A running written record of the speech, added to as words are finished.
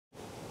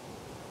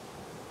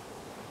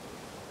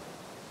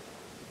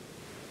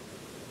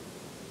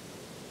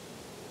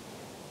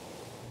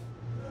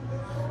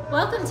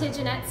Welcome to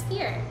Jennette's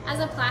Pier. As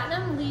a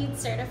Platinum LEED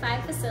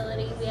certified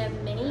facility, we have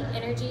many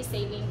energy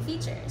saving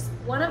features.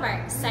 One of our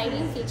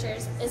exciting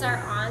features is our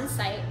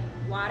on-site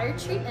water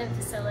treatment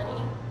facility.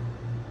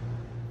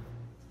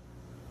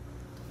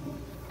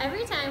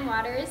 Every time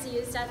water is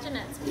used at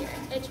Jennette's Pier,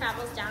 it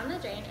travels down the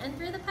drain and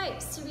through the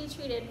pipes to be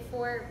treated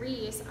for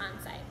reuse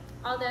on-site.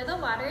 Although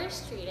the water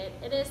is treated,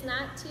 it is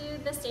not to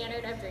the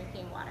standard of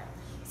drinking water.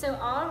 So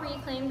all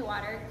reclaimed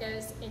water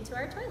goes into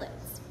our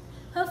toilets.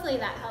 Hopefully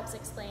that helps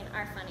explain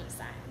our funny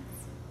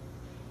signs.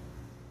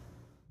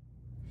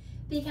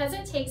 Because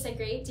it takes a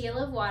great deal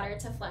of water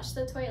to flush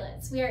the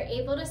toilets, we are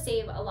able to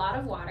save a lot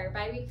of water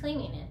by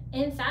reclaiming it.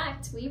 In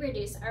fact, we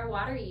reduce our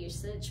water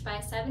usage by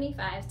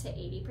 75 to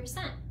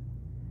 80%.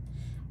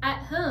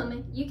 At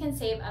home, you can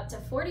save up to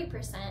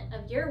 40%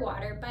 of your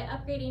water by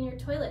upgrading your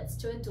toilets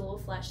to a dual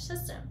flush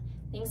system.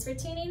 Thanks for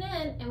tuning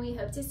in, and we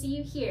hope to see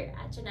you here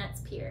at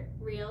Jennette's Pier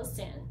real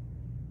soon.